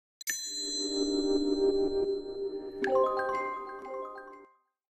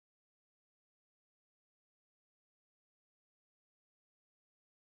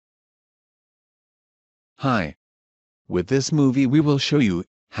Hi. With this movie we will show you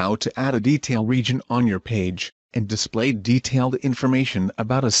how to add a detail region on your page and display detailed information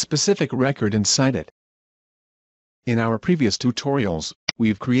about a specific record inside it. In our previous tutorials,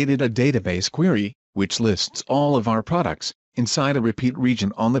 we've created a database query which lists all of our products inside a repeat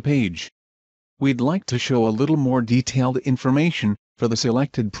region on the page. We'd like to show a little more detailed information for the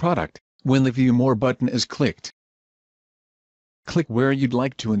selected product when the View More button is clicked. Click where you'd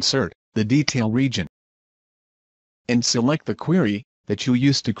like to insert the detail region and select the query that you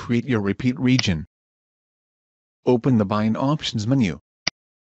used to create your repeat region. Open the Bind Options menu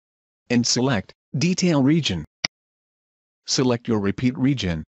and select Detail Region. Select your repeat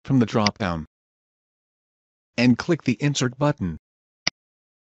region from the drop-down and click the Insert button.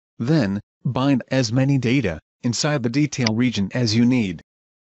 Then, bind as many data inside the detail region as you need.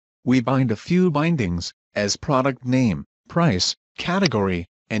 We bind a few bindings, as product name, price, category,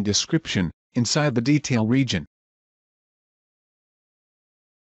 and description, inside the detail region.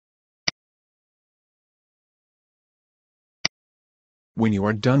 When you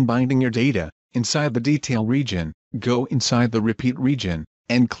are done binding your data inside the detail region, go inside the repeat region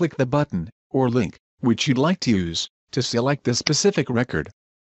and click the button or link which you'd like to use to select the specific record.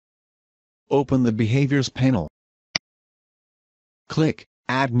 Open the Behaviors panel. Click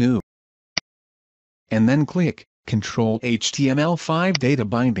Add New. And then click Control HTML5 Data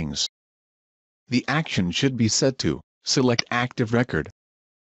Bindings. The action should be set to Select Active Record.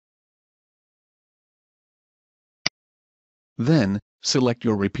 Then, select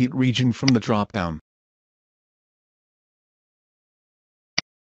your repeat region from the drop-down.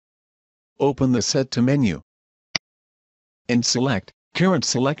 Open the Set to menu and select Current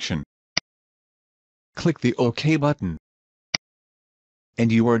Selection. Click the OK button.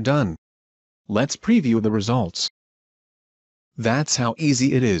 And you are done. Let's preview the results. That's how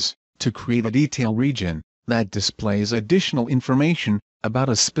easy it is to create a detail region that displays additional information about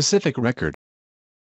a specific record.